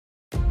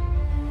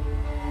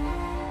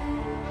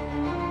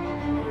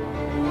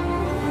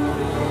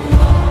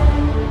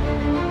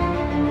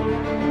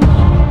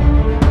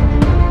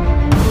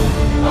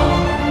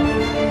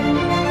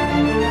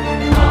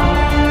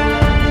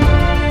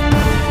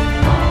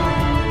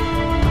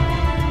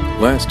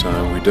Last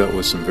time we dealt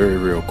with some very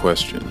real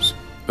questions,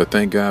 but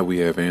thank God we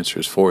have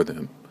answers for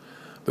them.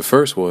 The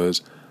first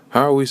was,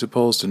 how are we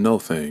supposed to know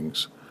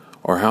things,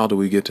 or how do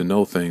we get to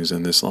know things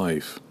in this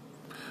life?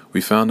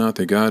 We found out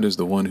that God is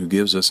the one who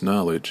gives us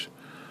knowledge.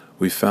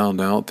 We found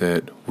out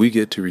that we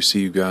get to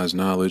receive God's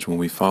knowledge when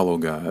we follow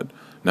God,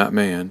 not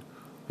man,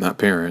 not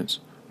parents,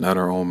 not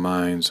our own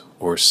minds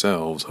or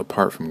selves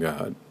apart from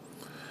God.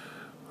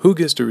 Who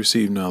gets to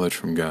receive knowledge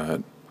from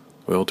God?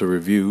 Well, to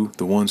review,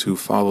 the ones who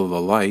follow the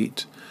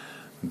light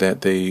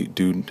that they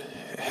do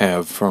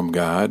have from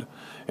God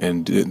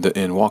and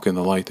walk in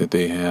the light that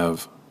they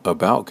have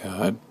about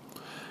God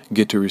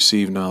get to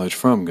receive knowledge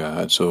from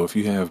God. So if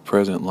you have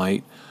present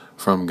light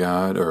from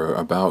God or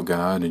about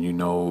God, and you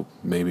know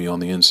maybe on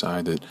the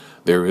inside that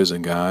there is a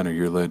God, or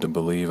you're led to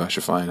believe I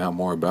should find out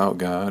more about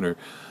God, or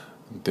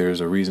there's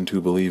a reason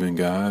to believe in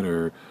God,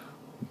 or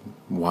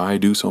why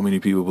do so many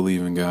people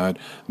believe in God,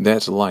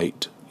 that's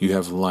light. You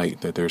have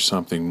light that there's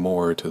something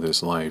more to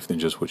this life than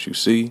just what you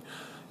see.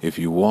 If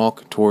you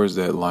walk towards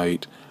that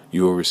light,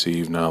 you will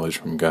receive knowledge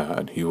from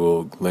God. He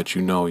will let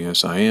you know,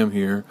 yes, I am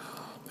here,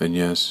 and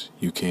yes,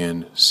 you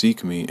can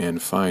seek me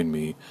and find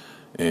me,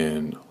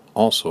 and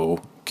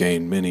also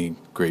gain many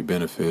great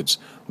benefits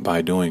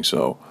by doing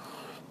so.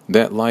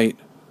 That light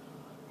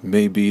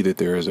may be that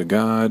there is a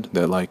God.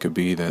 That light could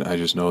be that I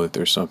just know that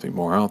there's something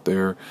more out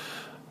there.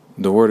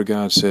 The Word of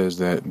God says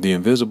that the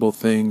invisible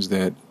things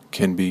that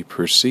can be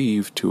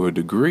perceived to a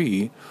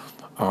degree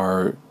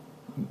are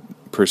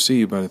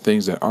perceived by the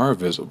things that are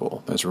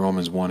visible. That's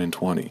Romans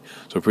 1:20.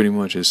 So pretty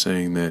much it's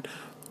saying that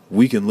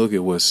we can look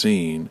at what's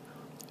seen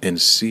and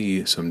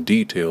see some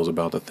details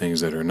about the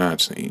things that are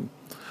not seen.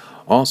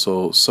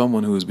 Also,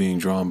 someone who is being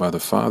drawn by the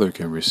Father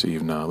can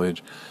receive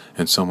knowledge,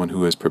 and someone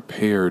who has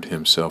prepared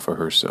himself or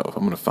herself,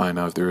 I'm going to find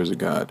out if there is a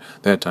God,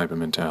 that type of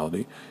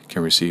mentality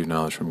can receive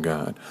knowledge from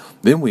God.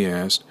 Then we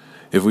asked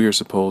if we are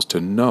supposed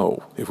to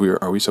know.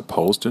 Are we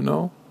supposed to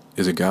know?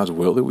 Is it God's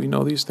will that we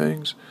know these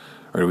things?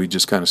 Or do we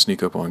just kind of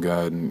sneak up on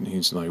God and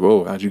he's like,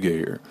 whoa, how'd you get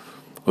here?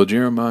 Well,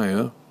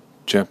 Jeremiah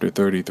chapter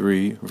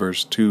 33,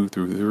 verse 2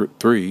 through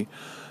 3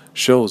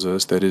 shows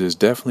us that it is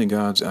definitely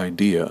God's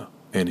idea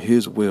and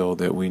his will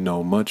that we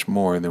know much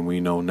more than we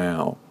know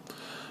now.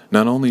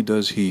 Not only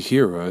does he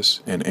hear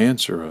us and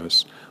answer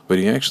us, but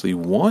he actually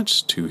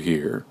wants to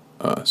hear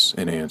us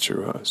and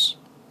answer us.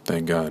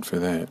 Thank God for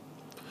that.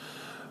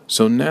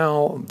 So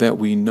now that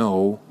we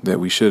know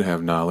that we should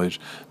have knowledge,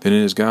 then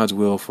it is God's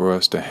will for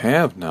us to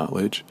have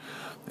knowledge,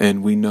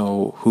 and we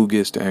know who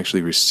gets to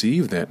actually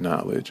receive that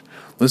knowledge.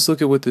 Let's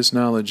look at what this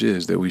knowledge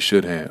is that we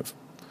should have.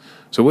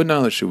 So what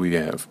knowledge should we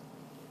have?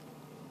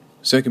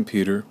 2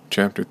 Peter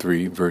chapter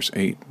 3, verse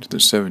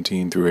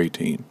 17 through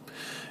 18.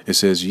 It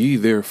says, Ye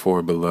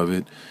therefore,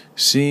 beloved,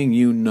 seeing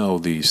you know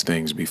these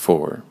things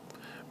before,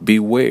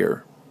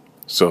 beware.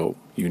 So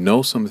you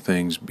know some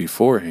things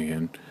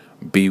beforehand,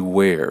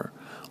 beware,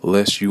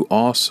 lest you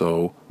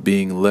also,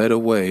 being led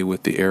away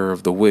with the error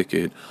of the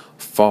wicked,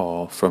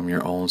 fall from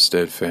your own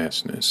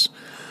steadfastness.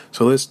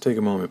 So let's take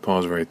a moment,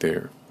 pause right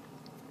there.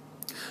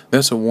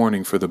 That's a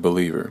warning for the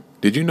believer.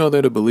 Did you know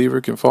that a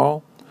believer can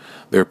fall?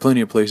 There are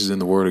plenty of places in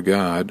the Word of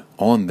God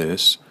on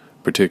this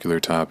particular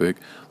topic.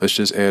 Let's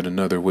just add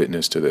another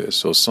witness to this.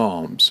 So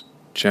Psalms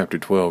chapter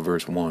 12,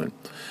 verse 1.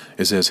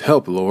 It says,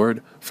 Help,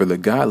 Lord, for the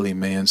godly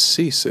man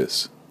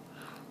ceases.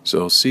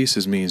 So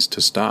ceases means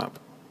to stop.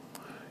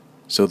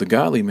 So the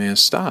godly man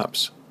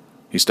stops.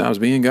 He stops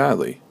being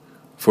godly.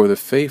 For the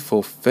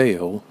faithful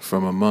fail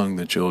from among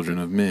the children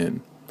of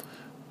men.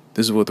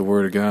 This is what the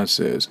Word of God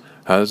says.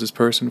 How does this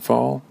person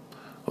fall?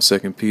 Well,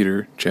 2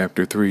 Peter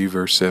chapter 3,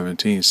 verse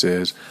 17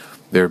 says,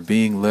 They're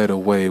being led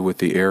away with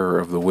the error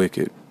of the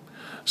wicked.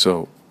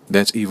 So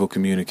that's evil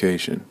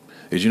communication.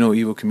 Did you know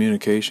evil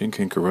communication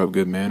can corrupt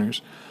good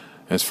manners?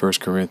 That's 1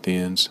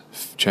 Corinthians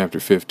chapter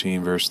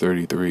 15, verse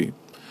 33.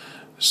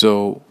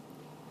 So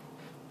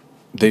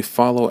they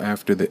follow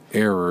after the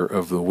error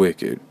of the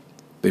wicked.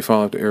 They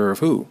follow after the error of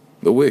who?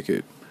 The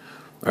wicked.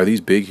 Are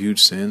these big,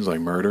 huge sins like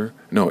murder?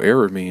 No,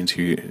 error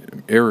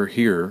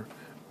here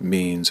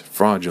means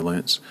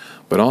fraudulence,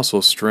 but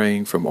also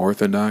straying from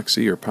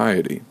orthodoxy or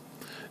piety,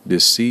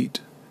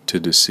 deceit to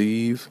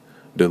deceive,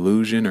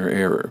 delusion or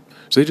error.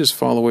 So they just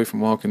fall away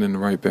from walking in the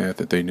right path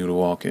that they knew to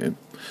walk in.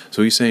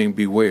 So he's saying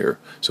beware.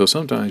 So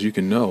sometimes you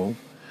can know,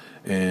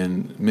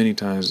 and many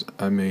times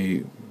I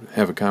may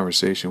have a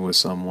conversation with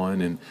someone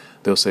and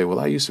they'll say, well,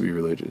 I used to be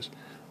religious.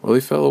 Well,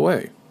 they fell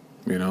away.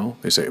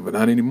 They say, but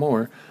not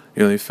anymore.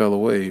 They fell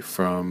away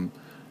from,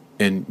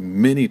 and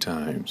many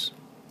times,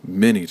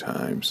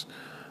 the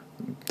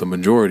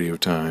majority of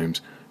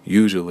times,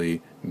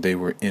 usually they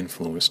were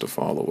influenced to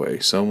fall away.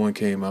 Someone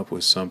came up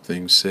with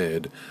something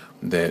said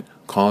that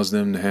caused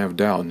them to have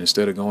doubt, and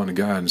instead of going to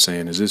God and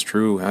saying, is this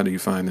true? How do you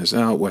find this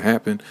out? What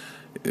happened?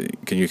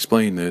 Can you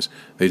explain this?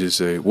 They just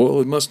say, well,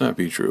 it must not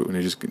be true. And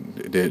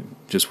they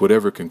just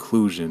whatever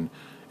conclusion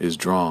is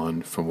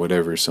drawn from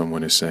whatever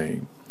someone is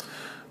saying.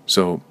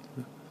 So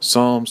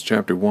Psalms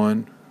chapter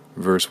 1,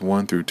 verse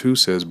 1 through 2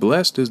 says,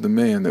 Blessed is the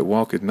man that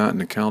walketh not in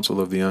the counsel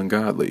of the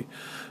ungodly,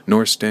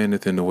 nor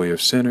standeth in the way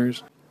of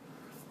sinners,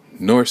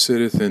 nor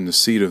sitteth in the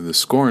seat of the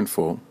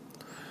scornful,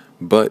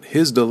 but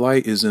his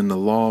delight is in the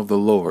law of the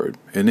Lord,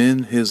 and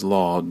in his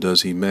law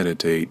does he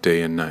meditate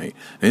day and night.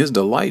 And his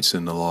delight's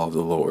in the law of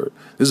the Lord.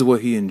 This is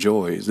what he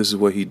enjoys. This is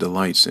what he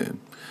delights in.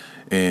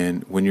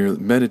 And when you're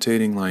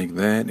meditating like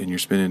that and you're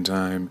spending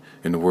time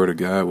in the Word of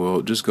God,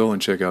 well, just go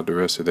and check out the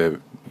rest of that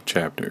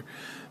chapter.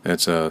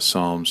 That's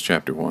Psalms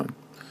chapter 1.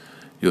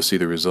 You'll see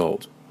the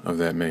result of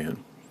that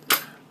man.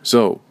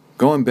 So,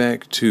 going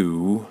back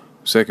to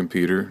 2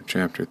 Peter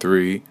chapter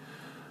 3,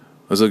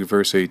 let's look at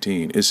verse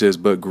 18. It says,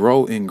 But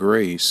grow in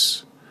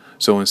grace.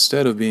 So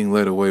instead of being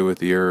led away with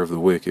the error of the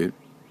wicked,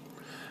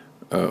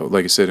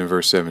 like it said in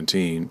verse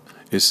 17,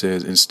 it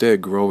says,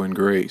 Instead grow in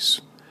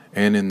grace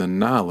and in the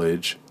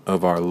knowledge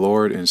of our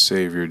Lord and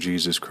Savior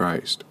Jesus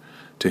Christ.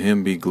 To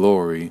him be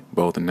glory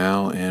both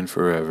now and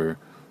forever.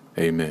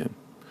 Amen.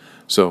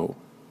 So,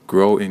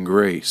 grow in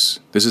grace.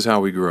 This is how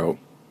we grow.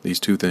 These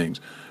two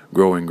things.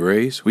 Grow in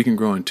grace. We can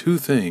grow in two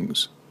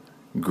things.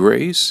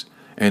 Grace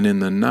and in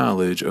the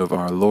knowledge of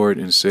our Lord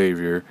and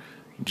Savior,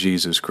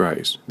 Jesus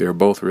Christ. They're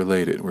both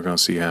related. We're going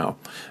to see how.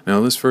 Now,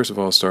 let's first of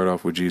all start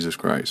off with Jesus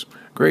Christ.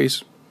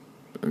 Grace,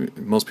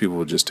 most people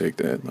will just take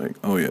that like,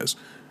 oh yes,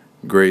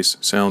 grace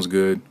sounds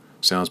good,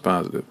 sounds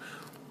positive.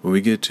 When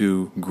we get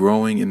to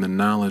growing in the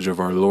knowledge of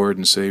our Lord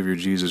and Savior,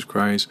 Jesus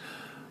Christ,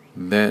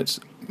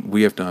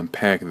 we have to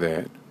unpack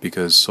that,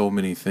 because so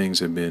many things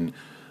have been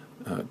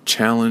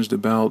challenged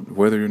about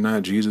whether or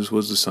not Jesus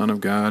was the Son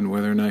of God and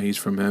whether or not he's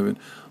from heaven.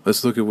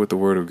 Let's look at what the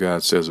Word of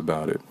God says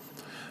about it.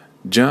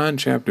 John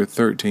chapter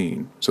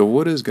 13. So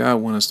what does God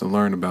want us to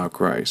learn about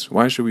Christ?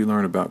 Why should we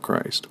learn about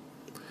Christ?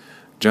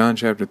 John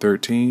chapter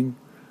 13,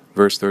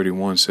 verse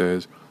 31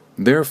 says,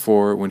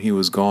 Therefore, when he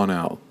was gone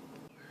out,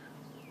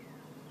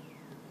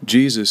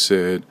 Jesus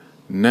said,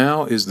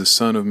 Now is the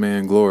Son of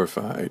Man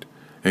glorified,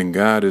 and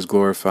God is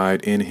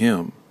glorified in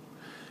him.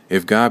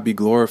 If God be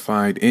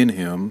glorified in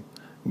him,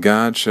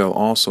 God shall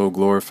also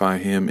glorify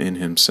him in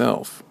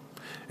himself,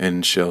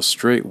 and shall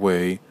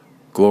straightway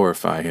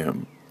glorify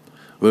him.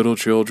 Little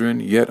children,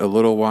 yet a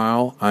little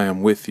while I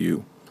am with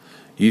you.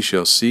 Ye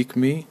shall seek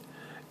me,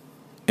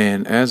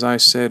 and as I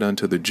said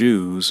unto the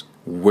Jews,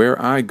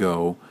 Where I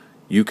go,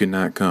 you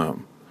cannot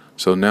come.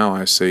 So now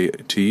I say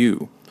to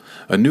you,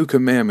 A new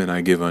commandment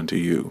I give unto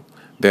you,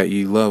 that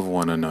ye love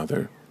one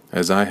another,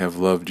 as I have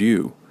loved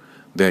you,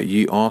 that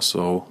ye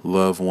also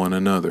love one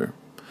another.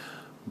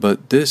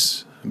 But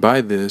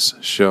by this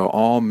shall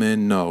all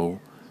men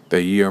know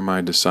that ye are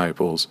my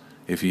disciples,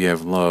 if ye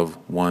have love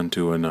one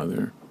to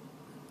another.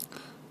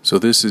 So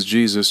this is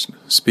Jesus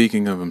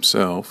speaking of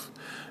himself,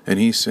 and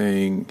he's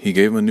saying he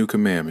gave him a new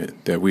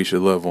commandment, that we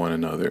should love one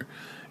another,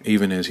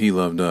 even as he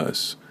loved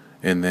us,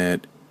 and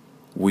that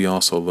we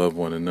also love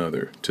one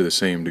another to the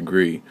same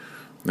degree.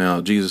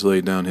 Now, Jesus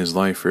laid down his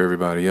life for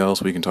everybody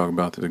else. We can talk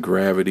about the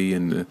gravity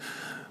and the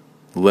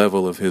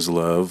level of his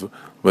love,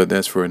 but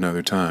that's for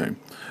another time.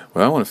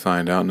 What I want to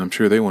find out, and I'm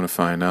sure they want to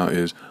find out,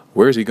 is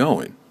where's he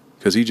going?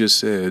 Because he just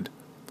said,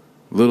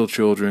 Little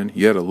children,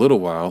 yet a little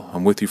while,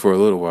 I'm with you for a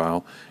little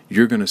while,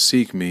 you're going to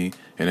seek me,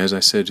 and as I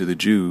said to the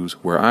Jews,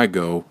 where I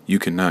go, you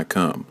cannot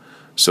come.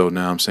 So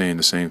now I'm saying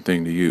the same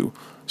thing to you.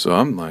 So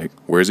I'm like,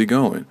 where's he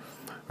going?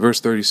 Verse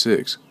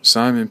 36,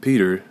 Simon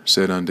Peter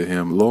said unto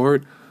him,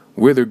 Lord,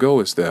 whither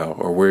goest thou,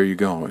 or where are you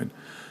going?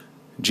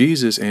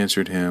 Jesus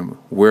answered him,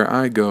 Where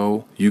I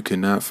go, you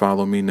cannot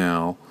follow me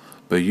now,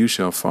 but you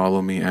shall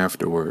follow me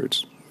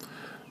afterwards.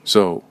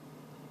 So,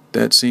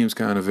 that seems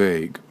kind of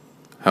vague.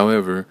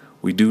 However,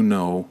 we do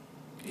know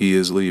he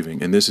is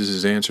leaving, and this is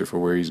his answer for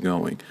where he's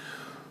going.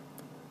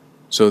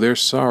 So they're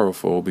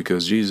sorrowful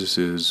because Jesus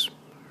is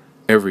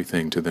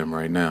everything to them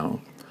right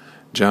now.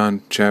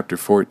 John chapter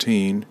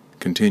 14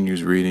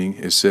 continues reading.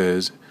 It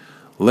says,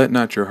 Let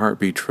not your heart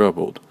be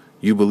troubled.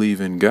 You believe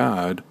in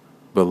God,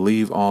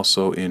 believe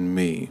also in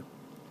me.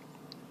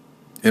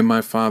 In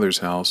my Father's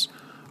house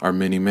are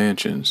many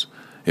mansions.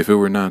 If it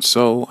were not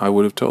so, I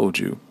would have told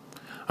you.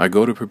 I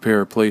go to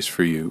prepare a place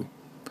for you.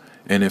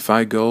 And if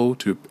I go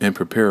to and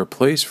prepare a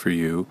place for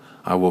you,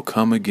 I will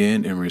come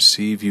again and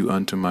receive you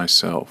unto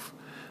myself,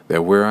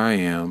 that where I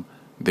am,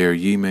 there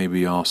ye may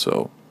be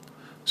also.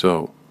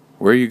 So,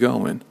 where are you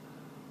going?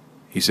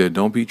 He said,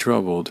 don't be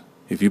troubled.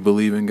 If you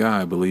believe in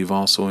God, believe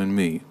also in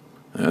me.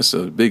 That's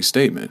a big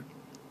statement.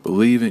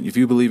 If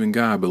you believe in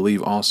God,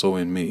 believe also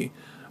in me.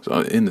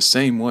 So in the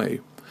same way.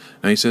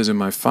 Now he says, in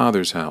my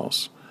Father's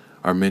house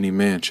are many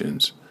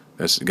mansions.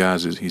 He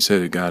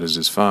said that God is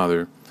his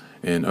Father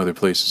in other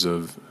places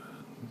of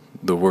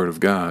the Word of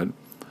God.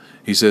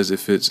 He says,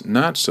 if it's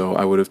not so,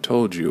 I would have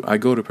told you. I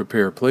go to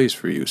prepare a place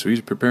for you. So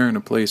he's preparing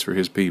a place for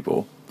his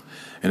people.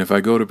 And if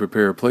I go to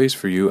prepare a place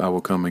for you, I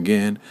will come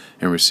again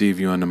and receive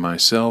you unto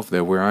myself,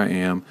 that where I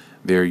am,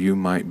 there you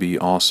might be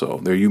also.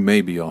 There you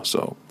may be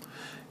also.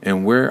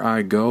 And where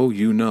I go,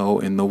 you know,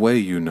 and the way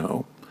you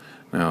know.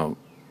 Now,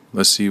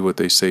 let's see what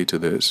they say to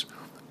this.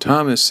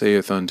 Thomas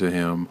saith unto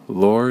him,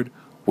 Lord,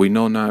 we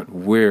know not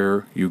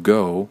where you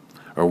go.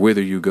 or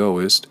whither you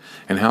goest,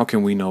 and how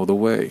can we know the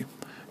way?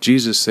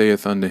 Jesus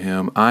saith unto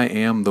him, I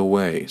am the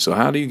way. So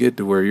how do you get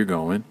to where you're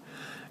going?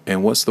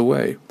 And what's the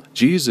way?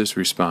 Jesus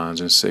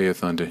responds and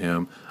saith unto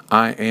him,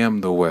 I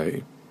am the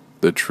way,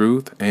 the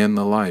truth, and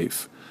the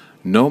life.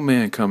 No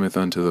man cometh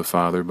unto the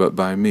Father but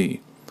by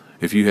me.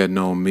 If you had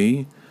known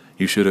me,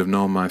 you should have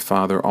known my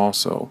Father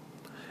also.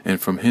 And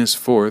from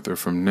henceforth, or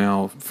from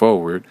now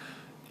forward,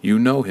 you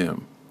know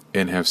him,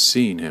 and have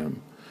seen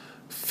him.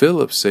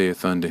 Philip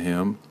saith unto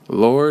him,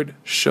 Lord,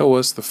 show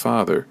us the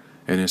Father,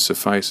 and it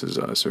suffices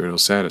us, or it'll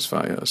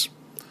satisfy us.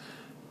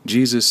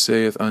 Jesus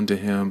saith unto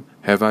him,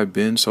 Have I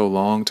been so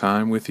long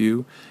time with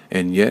you,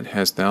 and yet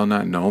hast thou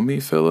not known me,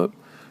 Philip?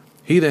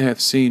 He that hath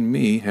seen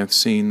me hath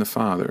seen the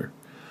Father.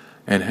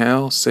 And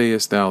how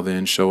sayest thou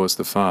then, Show us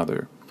the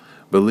Father?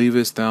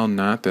 Believest thou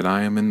not that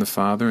I am in the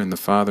Father, and the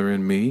Father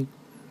in me?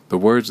 The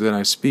words that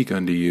I speak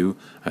unto you,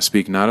 I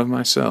speak not of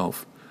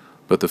myself,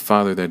 but the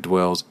Father that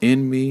dwells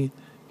in me,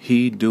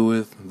 he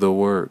doeth the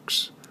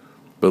works.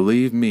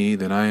 Believe me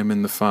that I am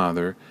in the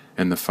Father,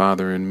 and the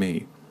Father in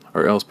me,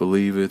 or else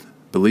believe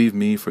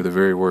me for the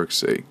very work's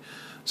sake.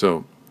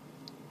 So,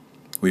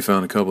 we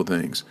found a couple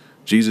things.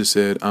 Jesus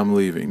said, I'm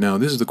leaving. Now,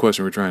 this is the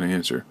question we're trying to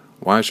answer.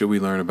 Why should we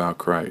learn about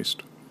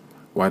Christ?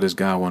 Why does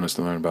God want us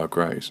to learn about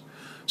Christ?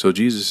 So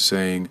Jesus is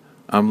saying,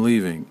 I'm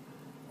leaving.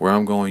 Where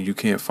I'm going, you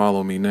can't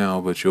follow me now,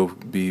 but you'll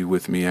be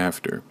with me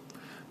after.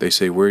 They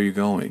say, where are you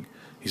going?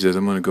 He says,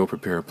 I'm going to go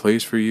prepare a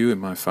place for you in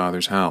my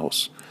Father's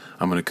house.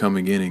 I'm going to come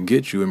again and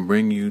get you and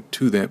bring you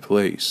to that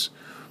place.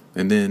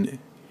 And then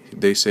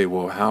they say,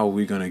 well, how are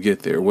we going to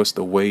get there? What's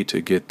the way to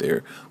get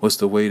there? What's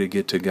the way to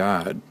get to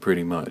God,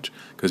 pretty much?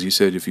 Because he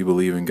said, if you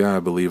believe in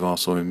God, believe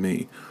also in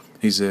me.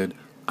 He said,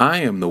 I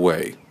am the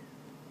way,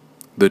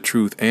 the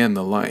truth, and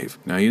the life.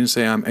 Now, he didn't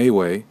say I'm a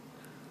way,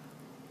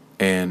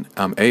 and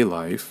I'm a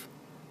life,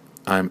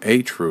 I'm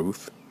a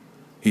truth.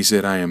 He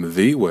said, I am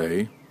the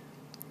way,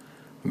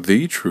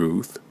 the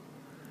truth,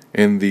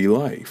 and the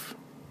life.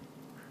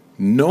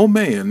 No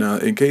man. Now,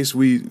 in case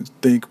we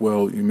think,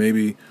 well,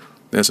 maybe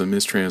that's a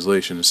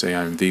mistranslation to say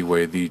I'm the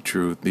way, the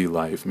truth, the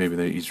life.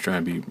 Maybe he's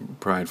trying to be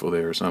prideful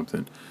there or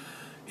something.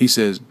 He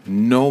says,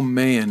 no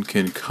man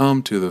can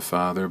come to the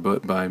Father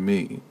but by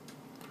me.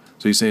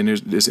 So he's saying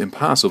it's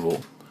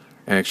impossible,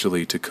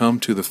 actually, to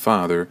come to the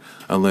Father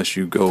unless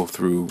you go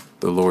through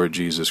the Lord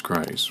Jesus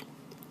Christ.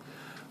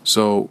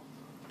 So,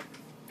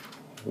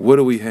 what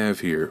do we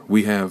have here?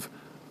 We have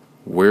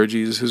where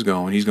Jesus is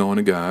going. He's going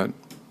to God.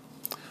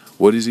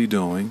 What is he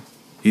doing?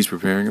 He's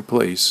preparing a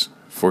place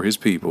for his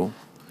people.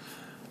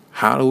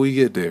 How do we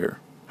get there?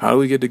 How do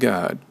we get to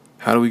God?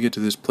 How do we get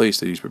to this place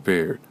that he's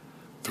prepared?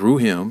 Through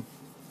him.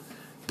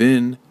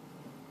 Then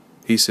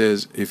he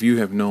says, if you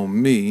have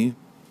known me,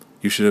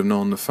 you should have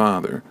known the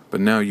Father.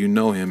 But now you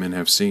know him and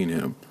have seen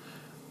him.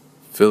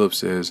 Philip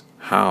says,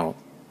 how?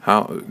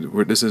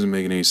 This isn't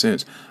making any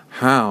sense.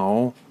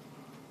 How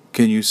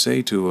can you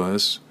say to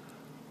us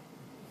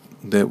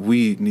that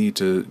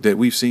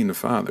we've seen the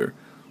Father?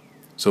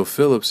 So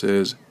Philip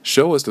says,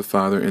 show us the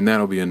Father, and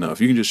that'll be enough.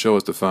 You can just show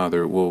us the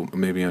Father, we'll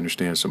maybe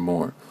understand some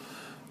more.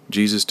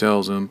 Jesus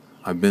tells him,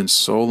 I've been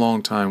so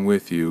long time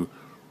with you,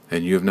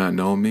 and you have not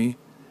known me.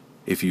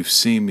 If you've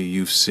seen me,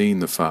 you've seen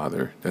the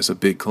Father. That's a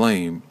big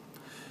claim.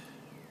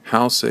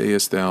 How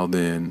sayest thou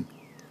then,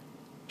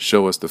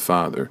 show us the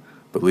Father?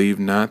 Believe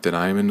not that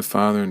I am in the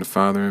Father, and the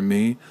Father in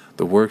me.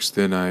 The words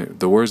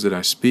that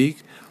I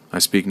speak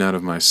not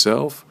of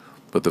myself,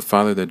 but the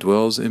Father that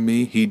dwells in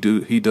me, he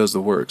does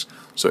the works.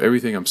 So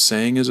everything I'm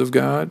saying is of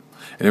God,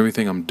 and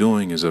everything I'm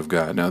doing is of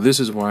God. Now this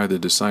is why the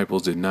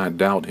disciples did not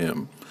doubt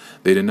him.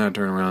 They did not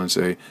turn around and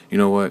say, you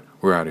know what,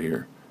 we're out of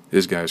here.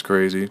 This guy's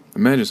crazy.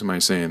 Imagine somebody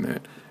saying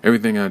that.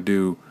 Everything I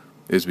do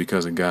is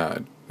because of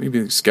God. You'd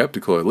be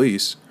skeptical at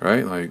least,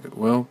 right? Like,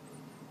 well,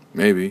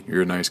 maybe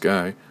you're a nice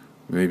guy.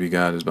 Maybe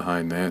God is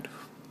behind that.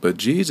 But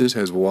Jesus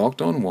has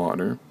walked on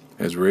water,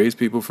 has raised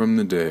people from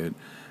the dead,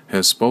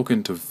 has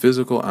spoken to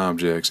physical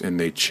objects, and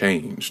they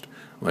changed.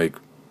 Like,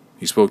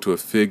 he spoke to a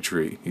fig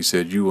tree. He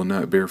said, you will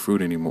not bear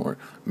fruit anymore.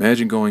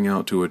 Imagine going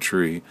out to a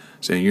tree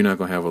saying you're not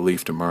going to have a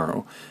leaf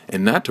tomorrow.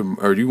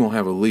 Or you won't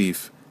have a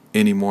leaf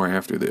anymore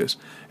after this.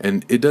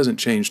 And it doesn't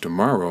change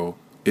tomorrow.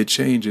 It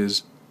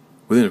changes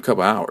within a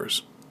couple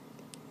hours.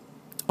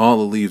 All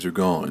the leaves are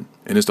gone.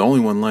 And it's the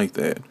only one like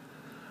that.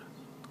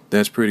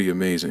 That's pretty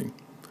amazing.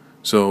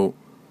 So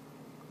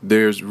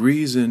there's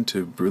reason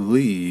to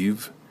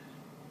believe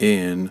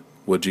in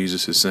what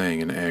Jesus is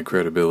saying and add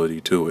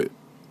credibility to it.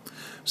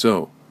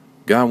 So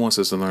God wants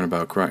us to learn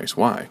about Christ.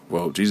 Why?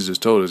 Well, Jesus has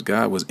told us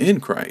God was in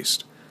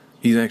Christ.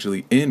 He's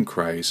actually in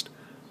Christ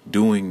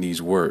doing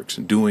these works,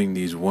 doing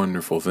these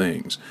wonderful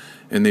things.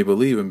 And they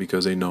believe him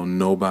because they know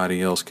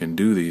nobody else can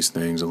do these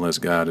things unless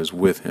God is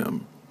with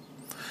him.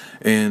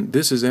 And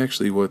this is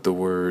actually what the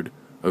Word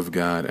of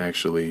God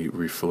actually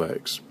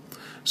reflects.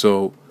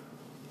 So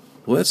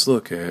let's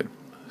look at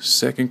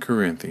 2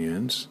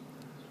 Corinthians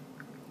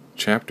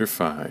chapter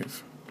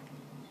 5.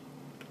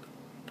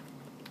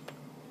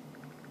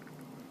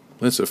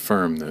 Let's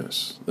affirm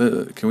this.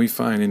 Can we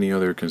find any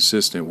other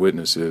consistent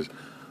witnesses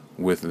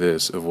with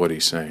this of what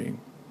he's saying.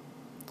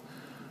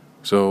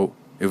 So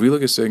if we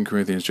look at 2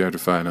 Corinthians chapter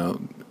 5, now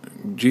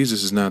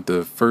Jesus is not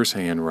the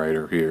first-hand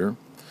writer here,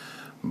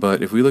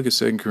 but if we look at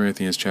 2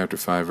 Corinthians chapter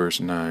 5 verse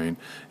 9,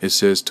 it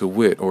says, to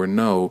wit, or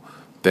know,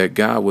 that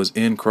God was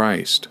in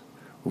Christ,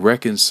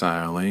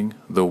 reconciling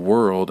the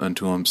world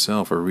unto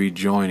himself, or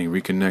rejoining,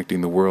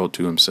 reconnecting the world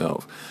to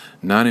himself,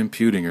 not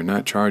imputing or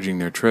not charging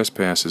their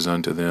trespasses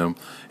unto them,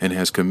 and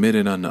has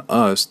committed unto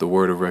us the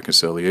word of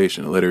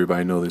reconciliation. To let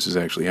everybody know this is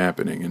actually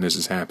happening, and this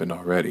has happened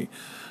already.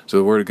 So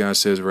the word of God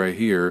says right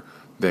here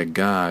that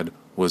God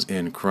was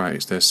in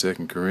Christ. That's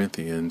 2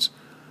 Corinthians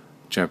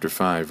chapter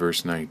 5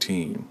 verse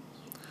 19.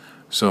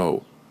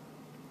 So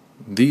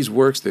these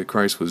works that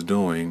Christ was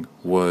doing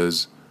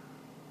was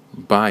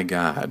by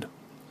God,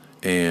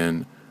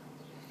 and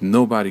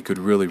nobody could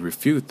really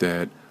refute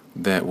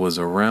that was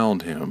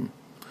around him,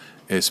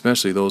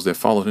 especially those that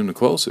followed him the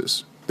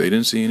closest. They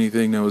didn't see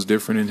anything that was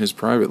different in his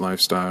private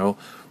lifestyle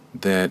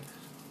that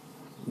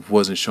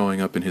wasn't showing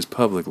up in his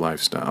public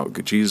lifestyle.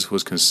 Jesus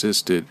was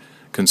consistent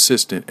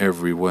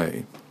every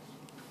way.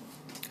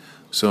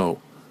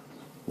 So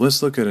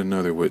let's look at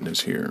another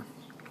witness here,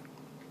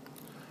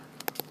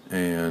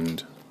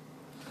 and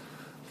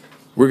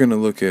we're going to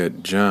look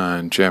at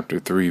John chapter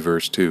 3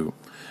 verse 2.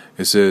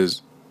 It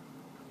says,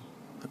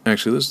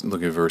 actually let's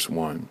look at verse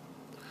 1.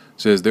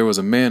 It says, there was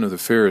a man of the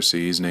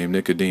Pharisees named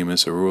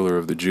Nicodemus, a ruler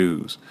of the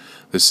Jews.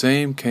 The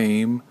same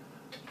came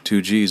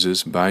to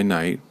Jesus by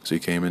night, so he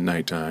came in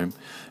nighttime,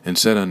 and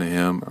said unto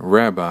him,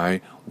 Rabbi,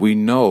 we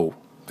know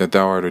that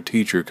thou art a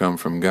teacher come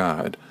from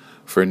God,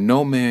 for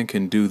no man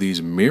can do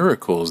these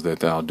miracles that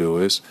thou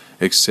doest,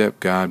 except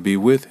God be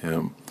with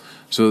him.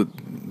 So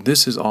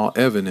this is all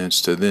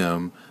evidence to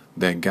them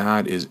that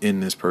God is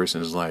in this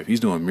person's life. He's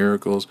doing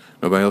miracles.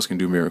 Nobody else can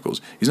do miracles.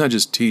 He's not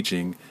just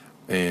teaching,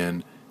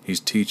 and he's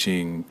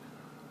teaching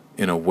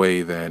in a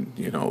way that,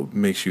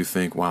 makes you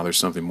think, wow, there's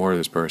something more to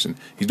this person.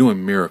 He's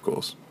doing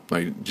miracles.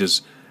 Like,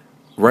 just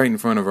right in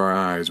front of our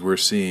eyes, we're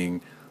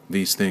seeing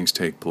these things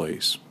take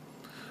place.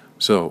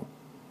 So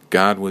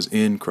God was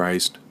in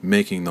Christ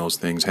making those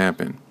things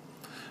happen.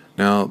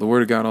 Now, the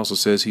Word of God also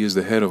says he is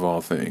the head of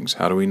all things.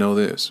 How do we know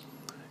this?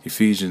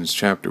 Ephesians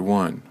chapter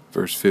 1,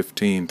 verse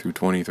 15 through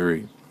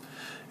 23.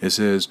 It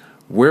says,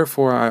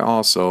 Wherefore I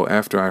also,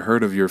 after I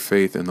heard of your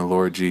faith in the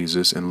Lord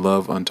Jesus, and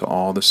love unto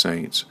all the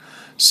saints,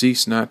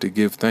 cease not to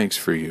give thanks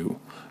for you,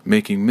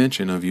 making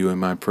mention of you in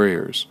my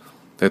prayers,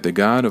 that the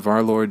God of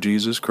our Lord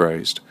Jesus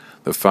Christ,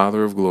 the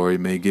Father of glory,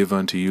 may give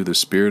unto you the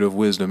spirit of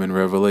wisdom and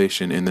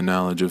revelation in the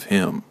knowledge of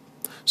him.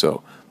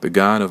 So, the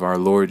God of our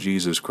Lord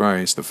Jesus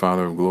Christ, the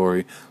Father of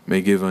glory,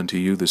 may give unto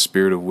you the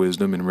spirit of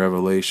wisdom and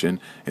revelation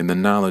in the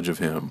knowledge of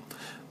him.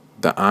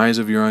 The eyes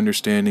of your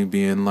understanding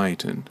be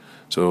enlightened.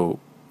 So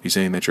he's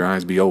saying that your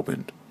eyes be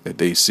opened, that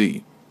they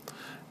see,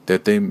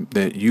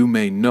 that you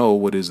may know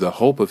what is the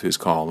hope of his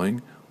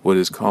calling, what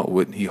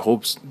he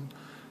hopes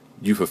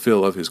you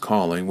fulfill of his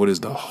calling, what is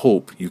the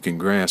hope you can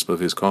grasp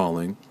of his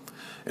calling,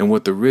 and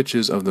what the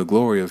riches of the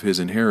glory of his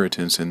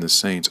inheritance in the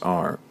saints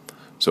are.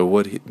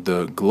 So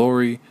the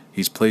glory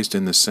he's placed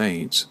in the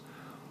saints,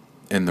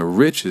 and the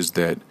riches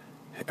that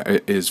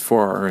is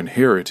for our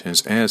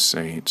inheritance as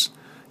saints,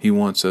 he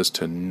wants us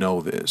to know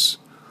this.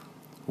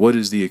 What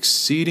is the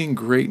exceeding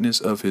greatness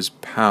of his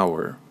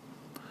power?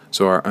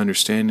 So our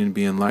understanding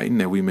be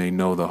enlightened, that we may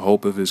know the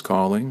hope of his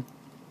calling,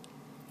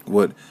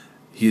 what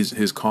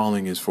his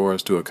calling is for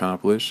us to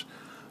accomplish,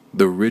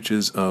 the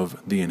riches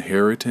of the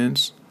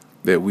inheritance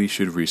that we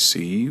should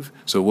receive.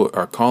 So what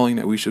our calling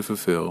that we should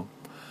fulfill,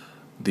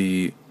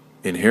 the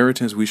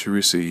inheritance we should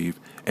receive,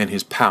 and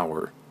his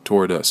power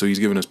toward us. So he's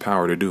given us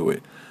power to do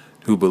it,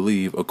 who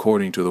believe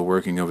according to the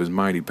working of his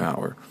mighty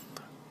power.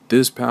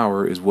 This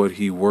power is what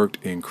he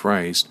worked in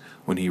Christ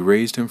when he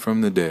raised him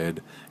from the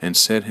dead and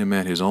set him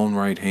at his own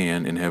right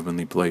hand in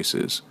heavenly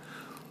places.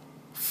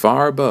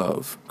 Far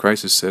above,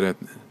 Christ is set at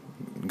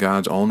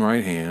God's own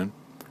right hand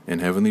in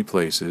heavenly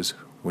places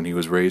when he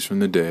was raised from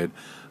the dead,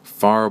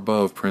 far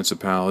above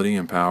principality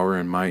and power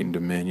and might and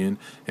dominion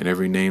and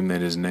every name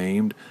that is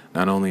named,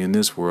 not only in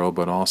this world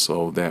but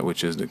also that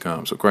which is to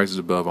come. So Christ is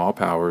above all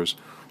powers,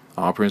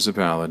 all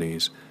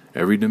principalities,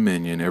 every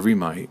dominion, every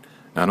might,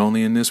 not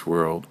only in this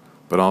world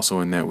but also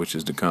in that which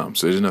is to come.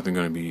 So there's nothing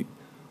going to be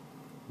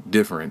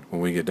different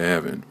when we get to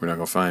heaven. We're not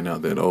going to find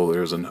out that,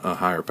 there's a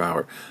higher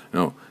power.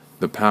 No,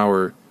 the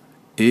power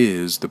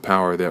is the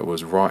power that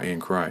was wrought in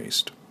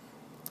Christ,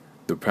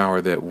 the power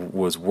that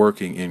was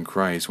working in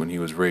Christ when he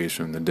was raised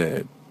from the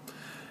dead.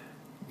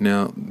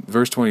 Now,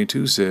 verse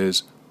 22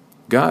 says,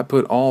 God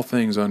put all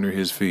things under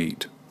his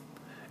feet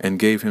and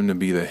gave him to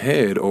be the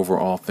head over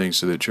all things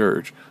to the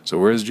church. So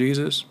where's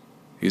Jesus?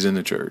 He's in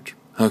the church.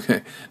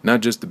 Okay, not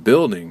just the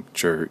building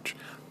church,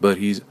 but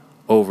he's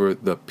over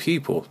the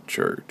people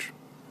church.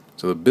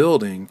 So the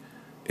building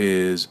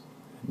is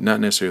not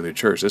necessarily the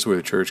church. That's where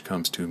the church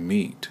comes to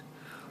meet.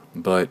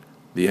 But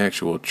the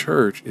actual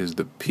church is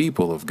the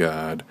people of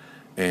God,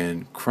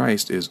 and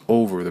Christ is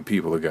over the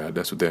people of God.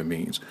 That's what that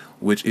means,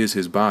 which is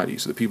his body.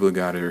 So the people of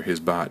God are his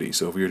body.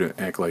 So if we were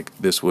to act like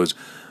this was,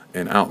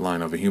 an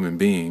outline of a human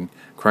being,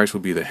 Christ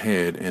would be the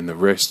head, and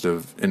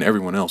and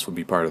everyone else would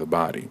be part of the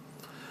body.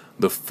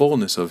 The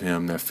fullness of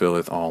him that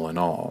filleth all in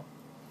all.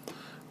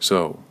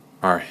 So,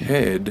 our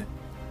head,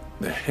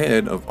 the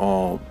head of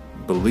all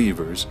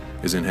believers,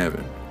 is in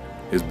heaven.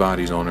 His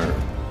body's on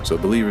earth. So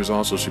believers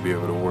also should be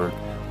able to work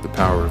the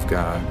power of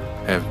God,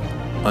 have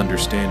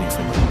understanding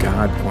from a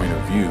God point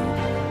of view,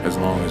 as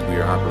long as we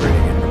are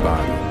operating in the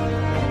body.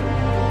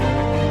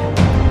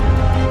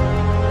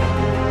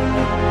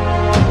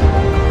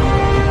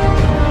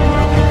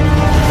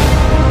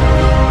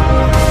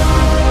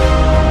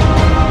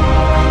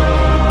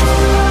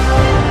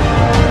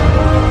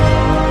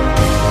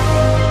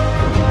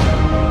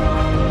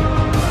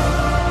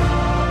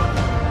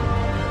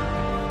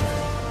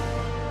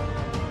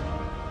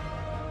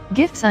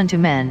 Gifts unto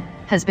Men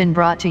has been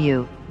brought to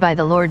you by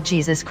the Lord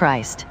Jesus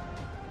Christ.